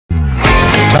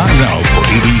Time now for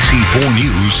ABC 4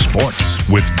 News Sports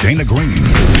with Dana Green.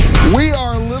 We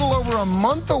are a little over a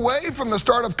month away from the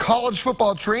start of college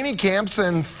football training camps,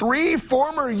 and 3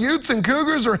 former Utes and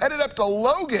Cougars are headed up to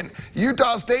Logan.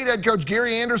 Utah State head coach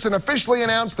Gary Andersen officially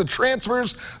announced the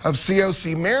transfers of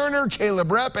COC Mariner, Caleb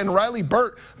Rep, and Riley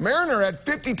Burt. Mariner had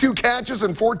 52 catches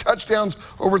and 4 touchdowns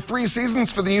over 3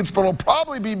 seasons for the Utes, but will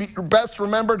probably be best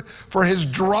remembered for his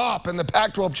drop in the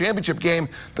Pac-12 championship game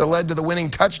that led to the winning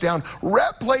touchdown.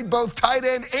 Rep played both tight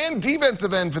end and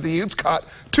defensive end for the Utes,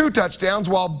 caught 2 touchdowns,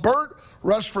 while Burt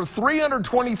rushed for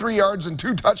 323 yards and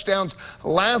 2 touchdowns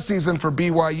last season for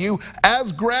BYU.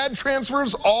 As grad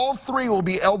transfers, all 3 will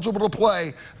be eligible to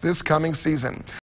play this coming season.